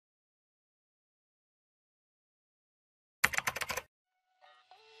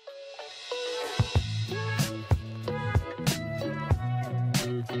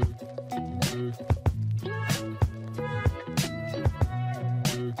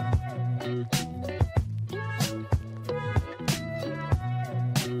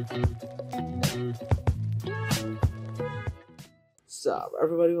up,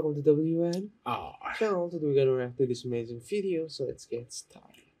 everybody? Welcome to WN Oh, channel. Today we're gonna react to this amazing video, so let's get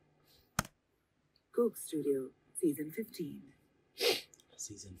started. Coke Studio, Season 15.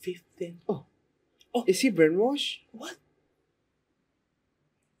 season 15. Oh, Oh. is he brainwashed? What?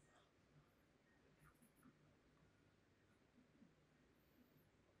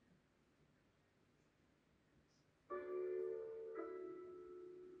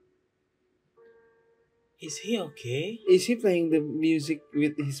 Is he okay? Is he playing the music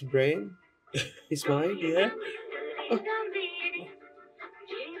with his brain, his mind? Yeah.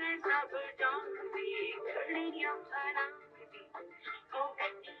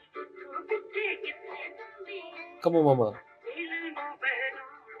 Come on, mama.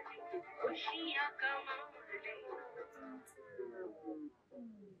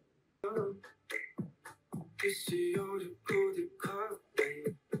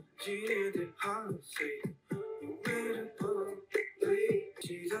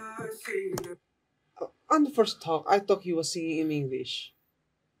 On the first talk, I thought he was singing in English.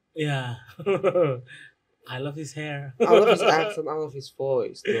 Yeah. I love his hair. I love his accent, I love his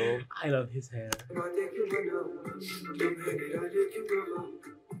voice, though. I love his hair.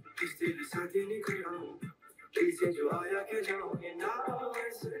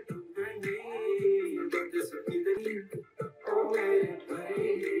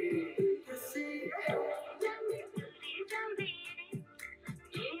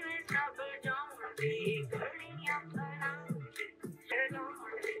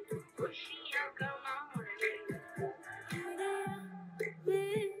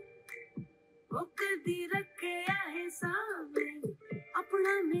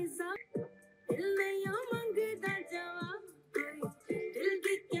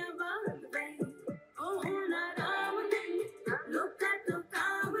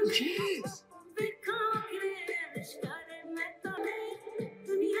 Yes!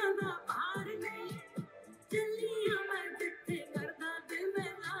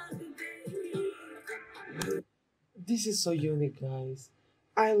 This is so unique, guys.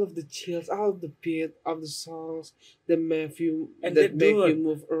 I love the chills, I love the beat of the songs, the Matthew And that they make do you it.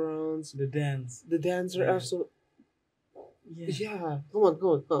 move around. The dance. The dancer Yeah. are so Yeah. yeah. Come on,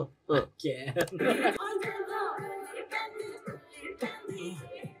 come on, Yeah.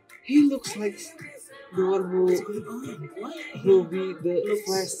 He looks like the one What's going on? What? who will be the Looks-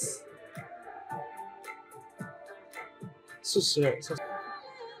 first. So sorry. So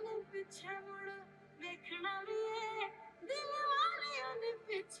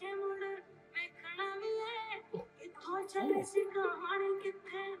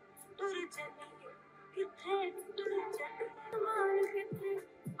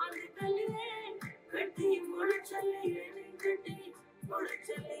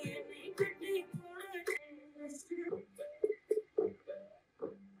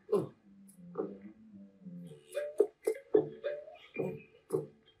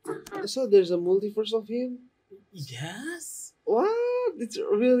So there's a multiverse of him? Yes. What? It's a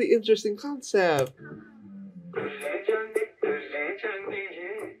really interesting concept.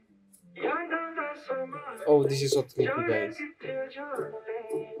 Oh, this is so creepy, guys.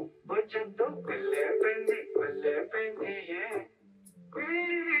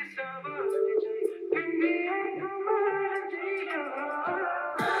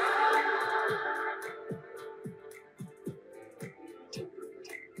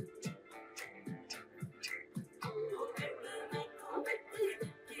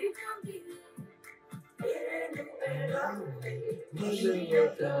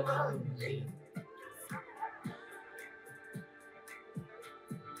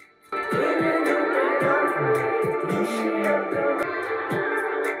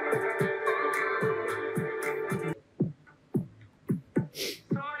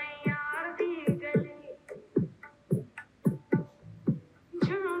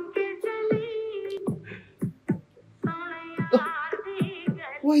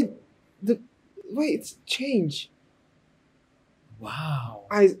 Why it's changed? Wow.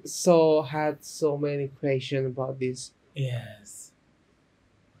 I had so many questions about this, Yes.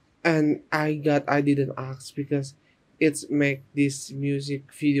 and I didn't ask because it's make this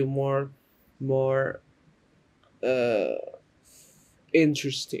music video more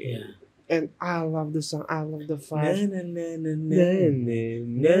interesting. Yeah. And I love the song. I love the Na vibe. na na na Na,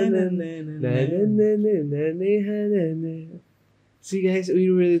 na na, na na, na na, na. na. See, guys,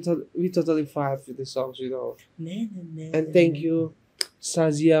 we totally vibe with the songs, you know. And thank you,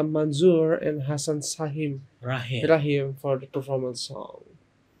 Shazia Manzoor and Hasan Raheem for the performance song.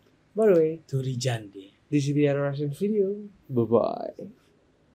 By the way, Turri Jandi. this is the other Russian video. Bye bye.